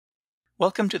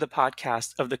Welcome to the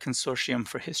podcast of the Consortium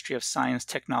for History of Science,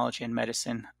 Technology, and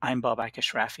Medicine. I'm Bob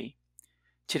Ashrafi.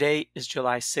 Today is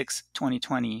July 6,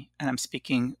 2020, and I'm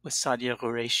speaking with Sadiah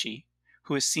Qureshi,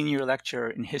 who is Senior Lecturer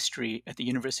in History at the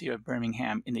University of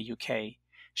Birmingham in the UK.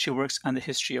 She works on the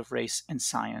history of race and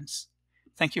science.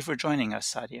 Thank you for joining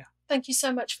us, Sadiah. Thank you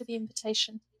so much for the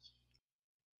invitation.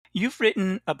 You've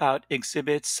written about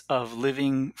exhibits of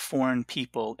living foreign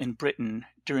people in Britain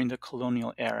during the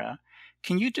colonial era.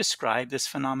 Can you describe this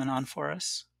phenomenon for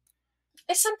us?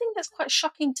 It's something that's quite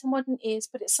shocking to modern ears,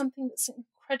 but it's something that's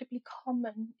incredibly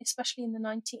common, especially in the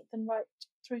 19th and right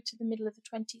through to the middle of the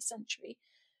 20th century.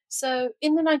 So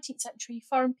in the 19th century,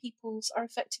 foreign peoples are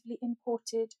effectively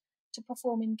imported to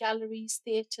perform in galleries,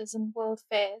 theatres, and world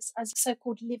fairs as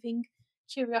so-called living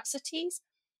curiosities.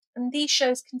 And these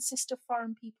shows consist of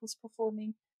foreign peoples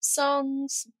performing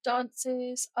songs,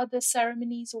 dances, other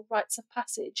ceremonies, or rites of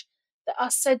passage that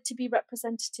are said to be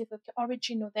representative of their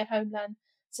origin or their homeland.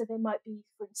 So they might be,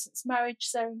 for instance, marriage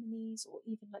ceremonies or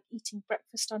even like eating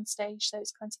breakfast on stage,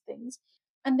 those kinds of things.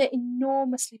 And they're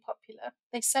enormously popular.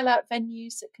 They sell out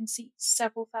venues that can seat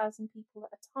several thousand people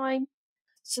at a time.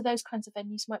 So those kinds of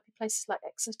venues might be places like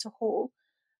Exeter Hall.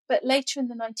 But later in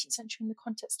the 19th century, in the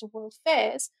context of world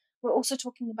fairs, we're also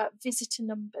talking about visitor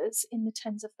numbers in the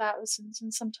tens of thousands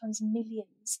and sometimes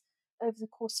millions over the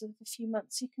course of a few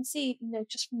months. You can see,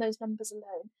 just from those numbers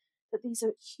alone, that these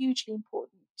are hugely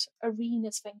important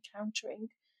arenas for encountering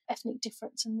ethnic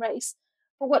difference and race.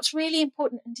 But what's really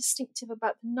important and distinctive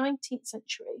about the 19th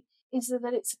century is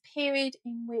that it's a period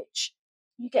in which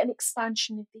you get an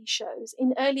expansion of these shows.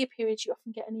 In earlier periods, you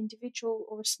often get an individual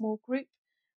or a small group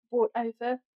brought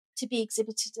over to be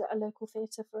exhibited at a local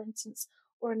theatre, for instance,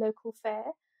 or a local fair.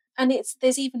 And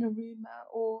there's even a rumour,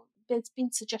 or there's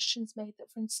been suggestions made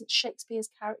that, for instance, Shakespeare's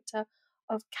character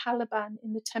of Caliban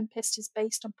in The Tempest is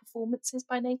based on performances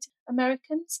by Native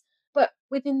Americans. But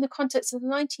within the context of the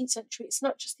 19th century, it's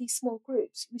not just these small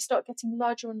groups. We start getting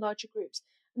larger and larger groups.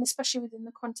 And especially within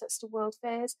the context of world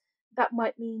fairs, that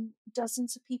might mean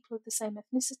dozens of people of the same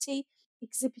ethnicity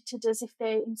exhibited as if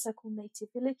they're in so-called native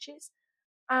villages.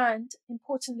 And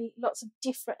importantly, lots of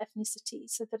different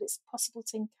ethnicities so that it's possible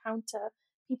to encounter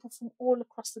people from all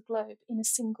across the globe in a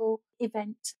single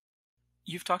event.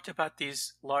 You've talked about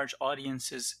these large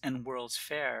audiences and World's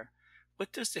Fair.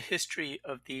 What does the history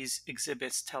of these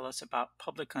exhibits tell us about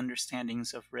public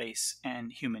understandings of race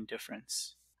and human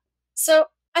difference? So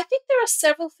I think there are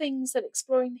several things that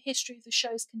exploring the history of the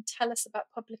shows can tell us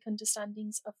about public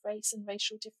understandings of race and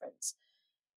racial difference.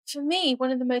 For me,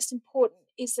 one of the most important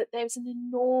is that there's an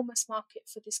enormous market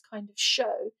for this kind of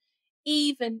show,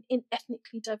 even in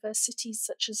ethnically diverse cities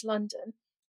such as London.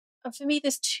 And for me,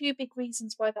 there's two big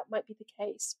reasons why that might be the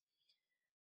case.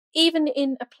 Even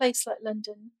in a place like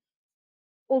London,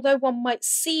 although one might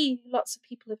see lots of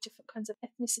people of different kinds of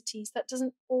ethnicities, that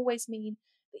doesn't always mean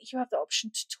that you have the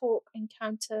option to talk,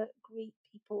 encounter, greet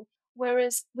people.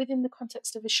 Whereas within the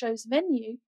context of a show's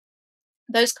venue,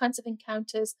 those kinds of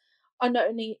encounters are not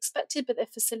only expected, but they're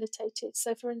facilitated.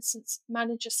 So, for instance,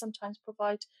 managers sometimes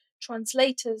provide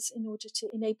translators in order to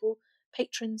enable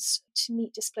patrons to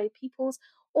meet displaced peoples,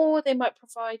 or they might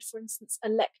provide, for instance, a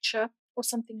lecture or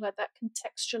something like that,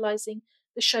 contextualizing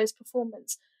the show's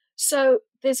performance. So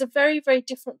there's a very, very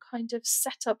different kind of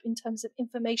setup in terms of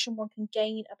information one can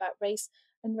gain about race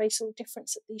and racial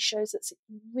difference at these shows. That's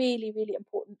really, really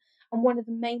important. And one of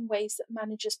the main ways that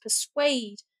managers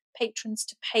persuade patrons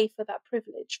to pay for that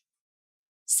privilege.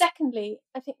 Secondly,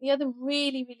 I think the other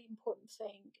really, really important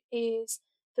thing is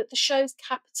that the shows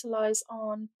capitalize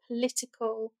on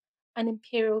political and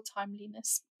imperial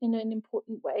timeliness in an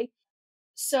important way.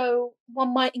 So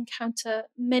one might encounter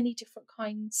many different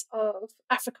kinds of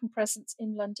African presence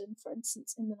in London, for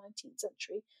instance, in the 19th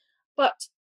century. But,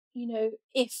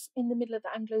 if in the middle of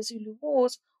the Anglo-Zulu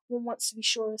Wars, one wants to be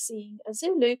sure of seeing a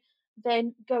Zulu,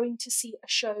 then going to see a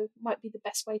show might be the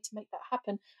best way to make that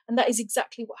happen. And that is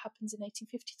exactly what happens in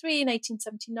 1853 and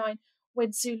 1879,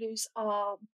 when Zulus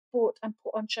are bought and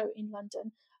put on show in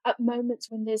London at moments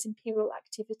when there's imperial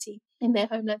activity in their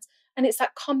homelands. And it's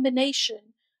that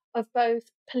combination of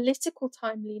both political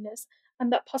timeliness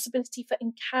and that possibility for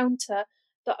encounter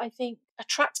that I think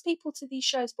attracts people to these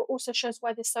shows, but also shows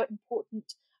why they're so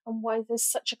important and why there's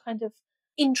such a kind of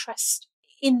interest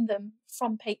in them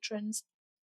from patrons.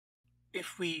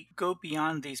 If we go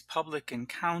beyond these public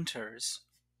encounters,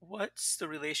 what's the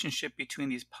relationship between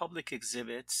these public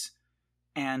exhibits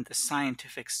and the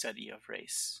scientific study of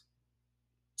race?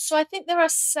 So I think there are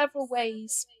several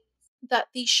ways that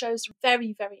these shows are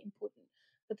very, very important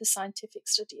for the scientific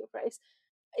study of race.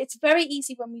 It's very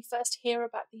easy when we first hear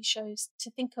about these shows to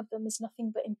think of them as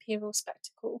nothing but imperial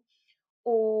spectacle,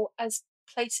 or as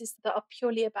places that are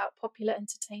purely about popular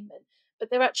entertainment, but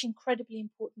they're actually incredibly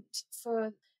important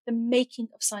for the making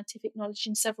of scientific knowledge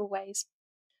in several ways.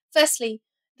 Firstly,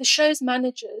 the show's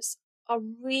managers are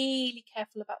really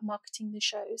careful about marketing the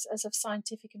shows as of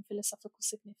scientific and philosophical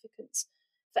significance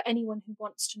for anyone who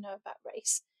wants to know about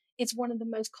race. It's one of the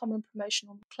most common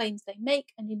promotional claims they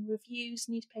make, and in reviews,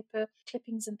 newspaper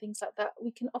clippings, and things like that,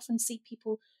 we can often see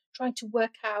people trying to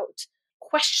work out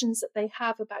questions that they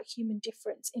have about human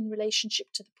difference in relationship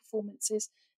to the performances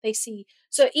they see.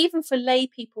 So even for lay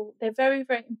people, they're very,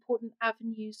 very important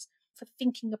avenues for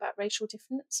thinking about racial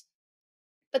difference.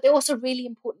 But they're also really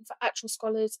important for actual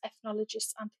scholars,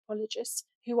 ethnologists, anthropologists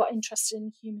who are interested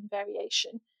in human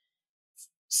variation.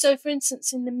 So, for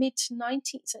instance, in the mid to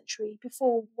 19th century,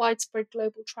 before widespread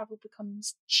global travel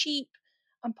becomes cheap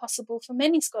and possible for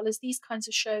many scholars, these kinds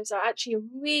of shows are actually a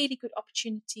really good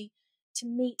opportunity to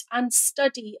meet and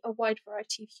study a wide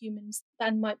variety of humans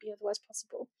than might be otherwise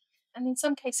possible. And in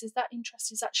some cases, that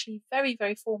interest is actually very,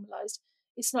 very formalized.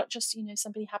 It's not just,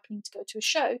 somebody happening to go to a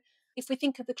show. If we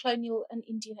think of the Colonial and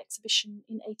Indian exhibition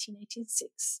in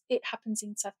 1886, it happens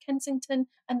in South Kensington,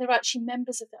 and there are actually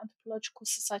members of the Anthropological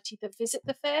Society that visit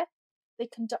the fair. They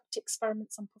conduct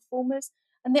experiments on performers,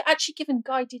 and they're actually given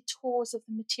guided tours of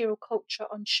the material culture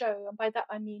on show. And by that,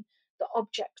 I mean the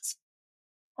objects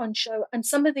on show. And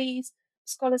some of these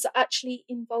scholars are actually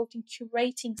involved in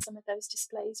curating some of those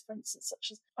displays, for instance, such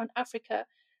as on Africa.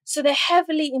 So they're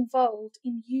heavily involved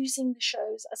in using the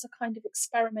shows as a kind of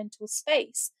experimental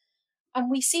space. And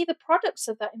we see the products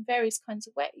of that in various kinds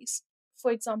of ways.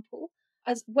 For example,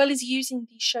 as well as using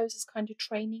these shows as kind of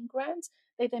training grounds,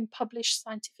 they then publish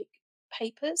scientific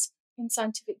papers in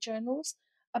scientific journals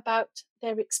about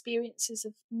their experiences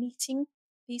of meeting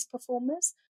these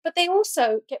performers. But they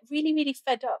also get really, really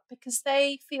fed up because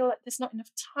they feel like there's not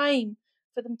enough time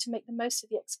for them to make the most of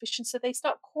the exhibition. So they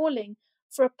start calling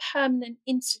for a permanent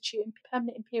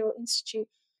imperial institute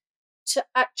to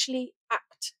actually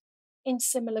act in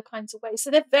similar kinds of ways. So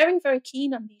they're very, very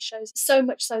keen on these shows, so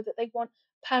much so that they want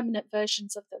permanent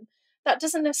versions of them. That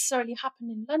doesn't necessarily happen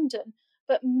in London,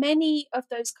 but many of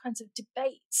those kinds of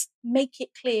debates make it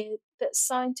clear that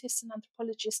scientists and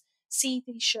anthropologists see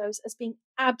these shows as being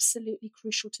absolutely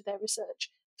crucial to their research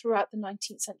throughout the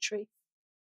 19th century.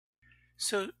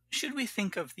 So, should we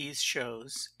think of these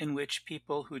shows in which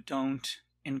people who don't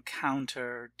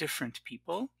encounter different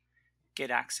people get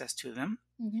access to them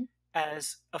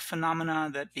as a phenomena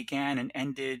that began and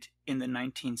ended in the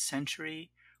 19th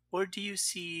century, or do you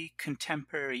see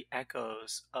contemporary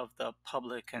echoes of the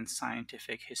public and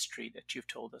scientific history that you've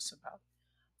told us about?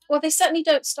 Well, they certainly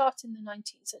don't start in the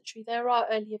 19th century. There are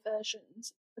earlier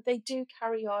versions, but they do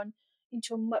carry on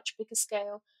into a much bigger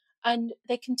scale. And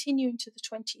they continue into the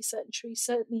 20th century,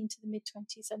 certainly into the mid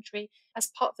 20th century, as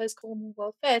part of those formal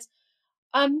world fairs.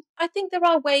 I think there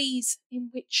are ways in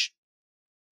which,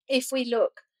 if we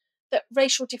look, that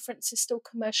racial difference is still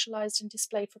commercialized and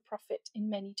displayed for profit in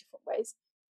many different ways.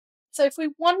 So if we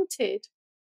wanted,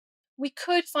 we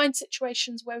could find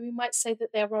situations where we might say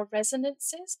that there are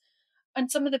resonances. And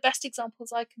some of the best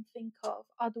examples I can think of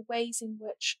are the ways in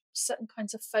which certain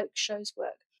kinds of folk shows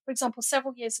work. For example,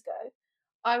 several years ago,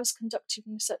 I was conducting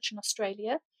research in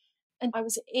Australia, and I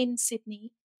was in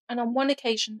Sydney. And on one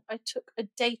occasion, I took a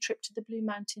day trip to the Blue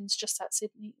Mountains just outside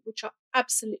Sydney, which are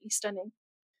absolutely stunning.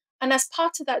 And as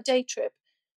part of that day trip,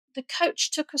 the coach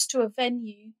took us to a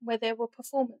venue where there were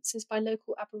performances by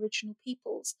local Aboriginal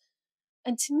peoples.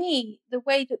 And to me, the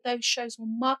way that those shows were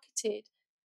marketed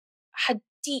had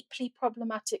deeply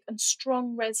problematic and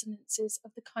strong resonances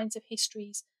of the kinds of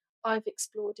histories I've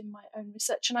explored in my own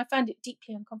research. And I found it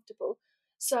deeply uncomfortable.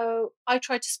 So I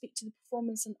tried to speak to the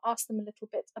performers and ask them a little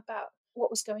bit about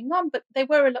what was going on, but they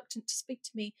were reluctant to speak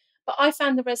to me. But I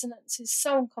found the resonances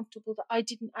so uncomfortable that I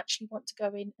didn't actually want to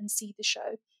go in and see the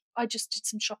show. I just did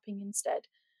some shopping instead.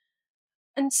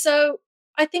 And so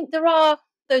I think there are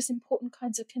those important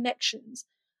kinds of connections.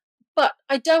 But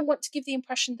I don't want to give the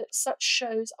impression that such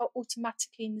shows are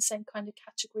automatically in the same kind of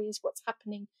category as what's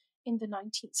happening in the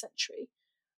 19th century.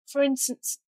 For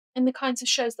instance, in the kinds of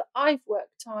shows that I've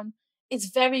worked on, it's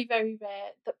very, very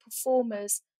rare that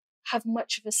performers have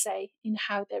much of a say in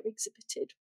how they're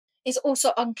exhibited. It's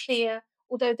also unclear,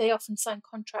 although they often sign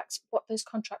contracts, what those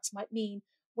contracts might mean,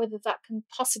 whether that can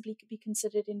possibly be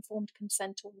considered informed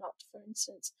consent or not, for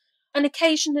instance. And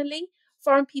occasionally,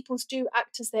 foreign peoples do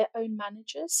act as their own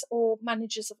managers or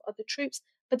managers of other troupes,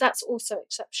 but that's also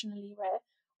exceptionally rare.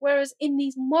 Whereas in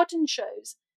these modern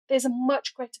shows, there's a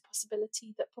much greater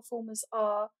possibility that performers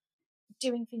are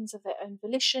doing things of their own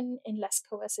volition in less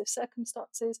coercive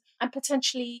circumstances and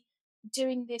potentially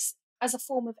doing this as a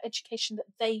form of education that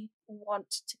they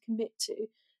want to commit to.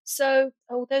 So,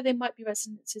 although there might be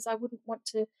resonances, I wouldn't want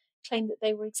to claim that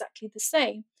they were exactly the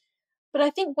same. But I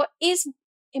think what is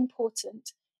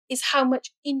important is how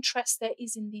much interest there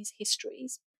is in these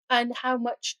histories and how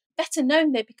much better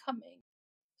known they're becoming.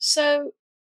 So,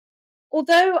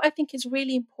 although I think it's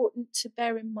really important to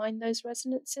bear in mind those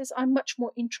resonances, I'm much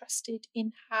more interested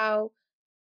in how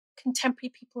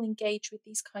contemporary people engage with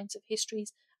these kinds of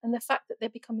histories and the fact that they're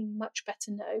becoming much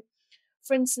better known.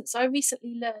 For instance, I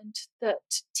recently learned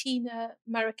that Tina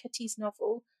Maraketti's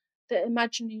novel, The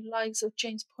Imaginary Lives of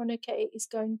James Ponoke, is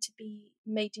going to be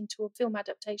made into a film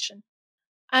adaptation.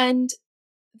 And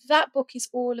that book is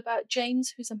all about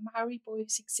James, who's a Maori boy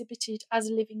who's exhibited as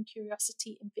a living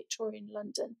curiosity in Victorian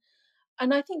London.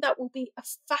 And I think that will be a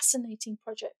fascinating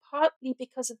project, partly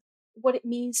because of what it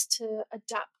means to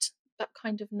adapt that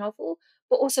kind of novel,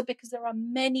 but also because there are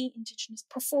many Indigenous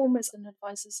performers and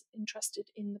advisors interested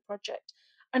in the project.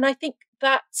 And I think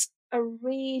that's a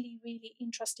really, really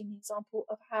interesting example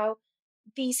of how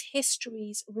these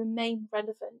histories remain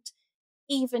relevant,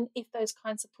 even if those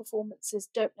kinds of performances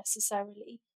don't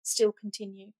necessarily still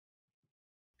continue.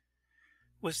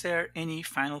 Was there any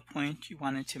final point you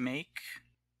wanted to make?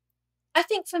 I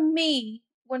think for me,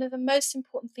 one of the most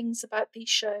important things about these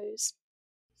shows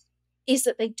is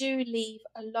that they do leave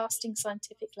a lasting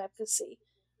scientific legacy.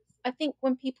 I think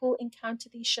when people encounter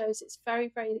these shows, it's very,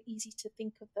 very easy to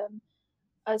think of them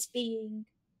as being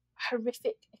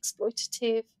horrific,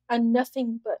 exploitative, and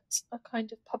nothing but a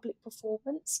kind of public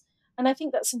performance. And I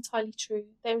think that's entirely true.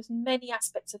 There's many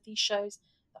aspects of these shows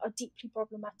that are deeply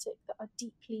problematic, that are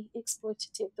deeply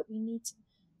exploitative, that we need to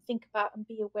think about and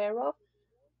be aware of.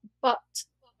 But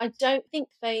I don't think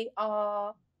they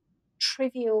are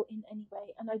trivial in any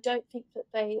way, and I don't think that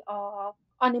they are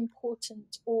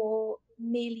unimportant or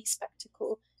merely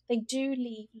spectacle. They do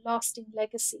leave lasting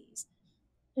legacies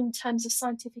in terms of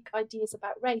scientific ideas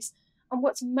about race. And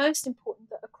what's most important,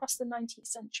 that across the 19th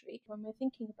century, when we're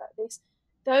thinking about this,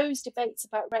 those debates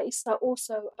about race are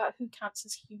also about who counts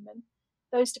as human.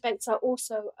 Those debates are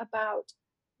also about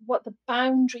what the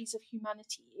boundaries of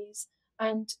humanity is.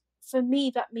 And for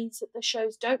me, that means that the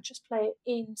shows don't just play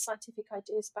in scientific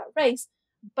ideas about race,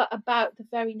 but about the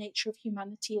very nature of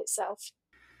humanity itself.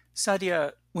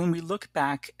 Sadiah, when we look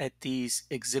back at these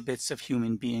exhibits of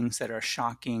human beings that are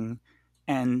shocking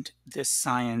and this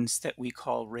science that we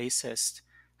call racist,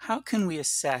 how can we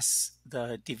assess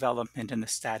the development and the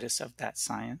status of that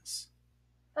science?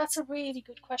 That's a really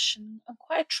good question and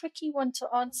quite a tricky one to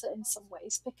answer in some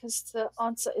ways because the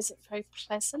answer isn't very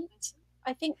pleasant.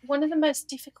 I think one of the most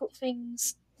difficult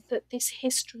things that this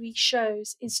history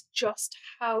shows is just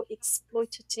how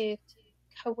exploitative,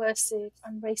 coercive,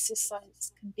 and racist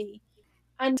science can be.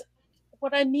 And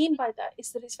what I mean by that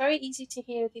is that it's very easy to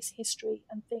hear this history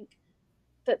and think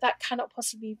that that cannot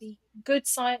possibly be good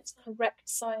science, correct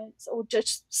science, or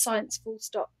just science full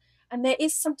stop. And there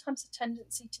is sometimes a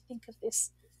tendency to think of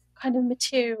this kind of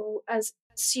material as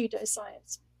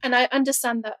pseudoscience. And I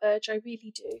understand that urge, I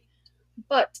really do.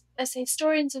 But as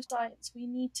historians of science, we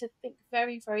need to think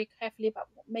very, very carefully about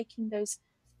what making those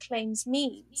claims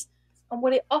means. And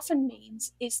what it often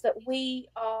means is that we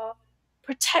are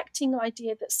protecting the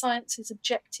idea that science is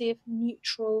objective,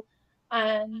 neutral,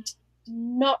 and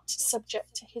not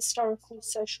subject to historical,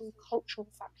 social, cultural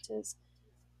factors.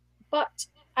 But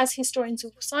as historians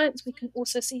of science, we can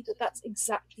also see that that's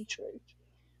exactly true,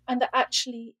 and that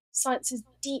actually science is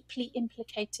deeply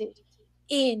implicated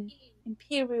in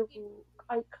imperial rule,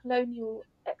 colonial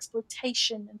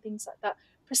exploitation, and things like that,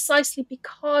 precisely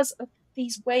because of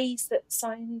these ways that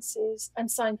sciences and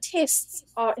scientists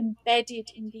are embedded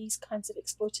in these kinds of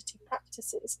exploitative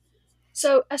practices.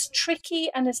 So, as tricky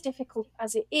and as difficult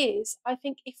as it is, I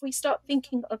think if we start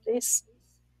thinking of this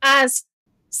as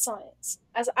science,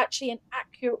 as actually an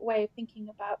accurate way of thinking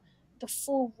about the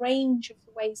full range of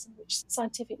the ways in which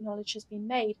scientific knowledge has been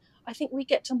made, I think we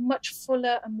get to much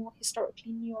fuller and more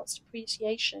historically nuanced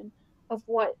appreciation of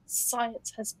what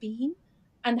science has been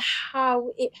and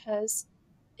how it has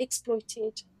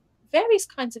exploited various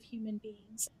kinds of human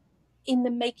beings in the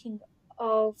making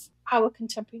of our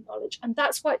contemporary knowledge. And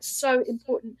that's why it's so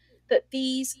important that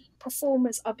these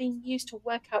performers are being used to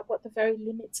work out what the very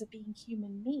limits of being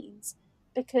human means,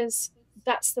 because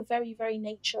that's the very, very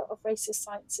nature of racist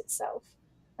science itself.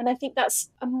 And I think that's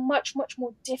a much, much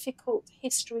more difficult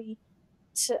history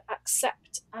to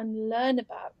accept and learn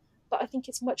about. But I think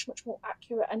it's much, much more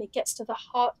accurate, and it gets to the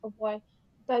heart of why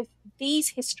both these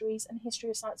histories and history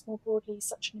of science more broadly is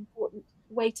such an important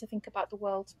way to think about the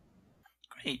world.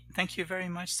 Great. Thank you very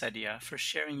much, Sadiah, for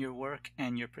sharing your work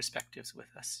and your perspectives with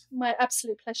us. My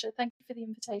absolute pleasure. Thank you for the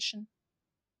invitation.